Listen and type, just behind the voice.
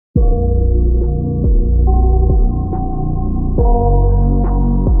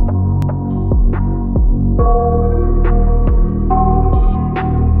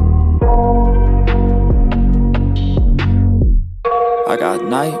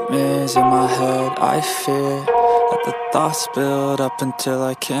nightmares in my head, I fear that the thoughts build up until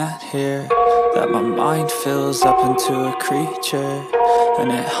I can't hear, that my mind fills up into a creature,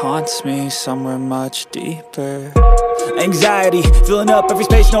 and it haunts me somewhere much deeper. Anxiety, filling up every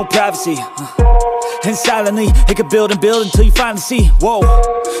space, no privacy, and silently, it could build and build until you finally see, whoa,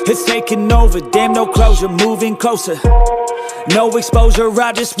 it's taking over, damn no closure, moving closer. No exposure,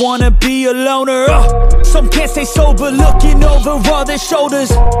 I just wanna be a loner. Some can't stay sober, looking over all their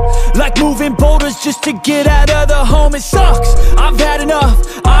shoulders, like moving boulders just to get out of the home. It sucks, I've had enough,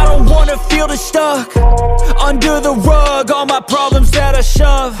 I don't wanna feel the stuck under the rug, all my problems that I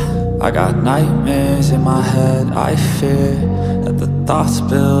shove. I got nightmares in my head, I fear that the thoughts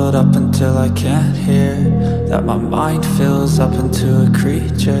build up until I can't hear, that my mind fills up into a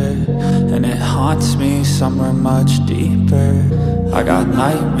creature, and it haunts me somewhere much deeper. I got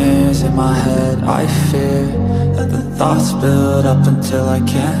nightmares in my head, I fear that the thoughts build up until I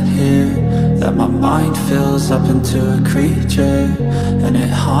can't hear, that my mind fills up into a creature, and it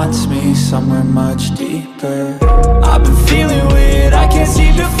haunts me somewhere much deeper. I've been feeling weird, I can't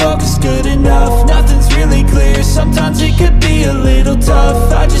seem to focus good enough, nothing's really clear, sometimes it could be a little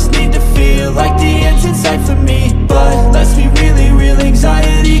tough. I just need to feel like the end's in sight for me, but let's be really real,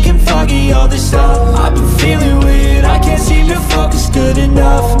 anxiety can foggy all this stuff. I've been feeling weird, I can't seem to focus good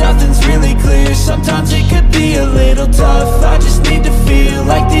enough, nothing's really clear, sometimes it could be a little tough. I just need to feel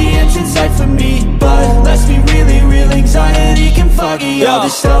like the end's in sight for me, but let's be really real, anxiety can foggy all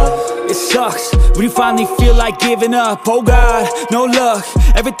this stuff. It sucks when you finally feel like giving up. Oh God, no luck,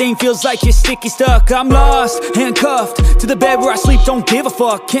 everything feels like you're sticky stuck. I'm lost, handcuffed to the bed where I sleep, don't give a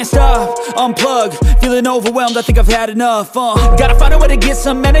fuck. Can't stop, unplug, feeling overwhelmed, I think I've had enough. Gotta find a way to get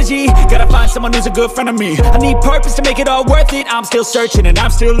some energy, gotta find someone who's a good friend of me. I need purpose to make it all worth it, I'm still searching and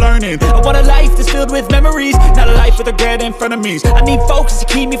I'm still learning. I want a life that's filled with memories, not a life with regret in front of me. I need focus to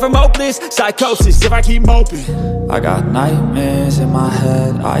keep me from hopeless psychosis if I keep moping. I got nightmares in my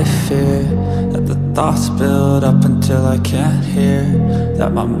head, I fear that the thoughts build up until I can't hear,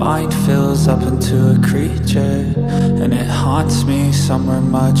 that my mind fills up into a creature, and it haunts me somewhere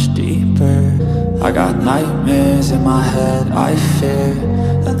much deeper. I got nightmares in my head, I fear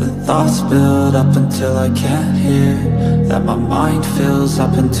that the thoughts build up until I can't hear, that my mind fills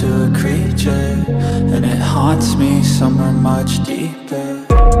up into a creature, and it haunts me somewhere much deeper.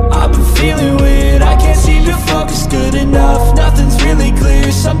 I've been feeling weird, I can't seem to focus good enough, nothing's really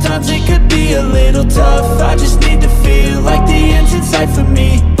clear, sometimes it could be a little tough. I just need to feel like the end's in sight for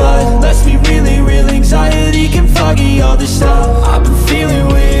me, but let's be really real, anxiety can foggy all this stuff. I've been feeling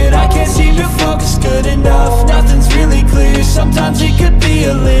weird, I can't seem to focus good enough, nothing's really clear, sometimes it could be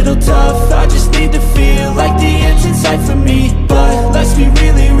a little tough. I just need to feel like the end's in sight for me, but let's be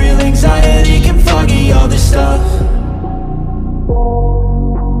really real, anxiety can foggy all this stuff.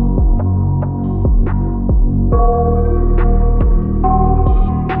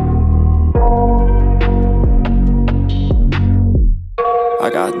 I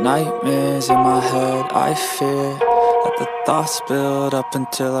got nightmares in my head, I fear that the thoughts build up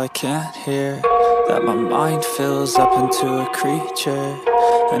until I can't hear, that my mind fills up into a creature,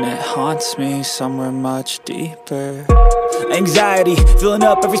 and it haunts me somewhere much deeper. Anxiety, filling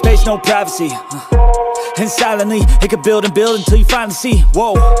up every space, no privacy, and silently, it could build and build until you finally see,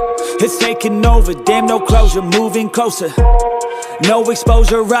 whoa, it's taking over, damn no closure, moving closer. No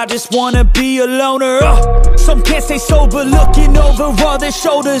exposure, I just wanna be a loner. Some can't stay sober, looking over all their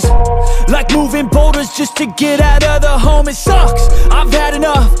shoulders, like moving boulders just to get out of the home. It sucks, I've had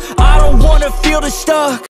enough, I don't wanna feel the stuck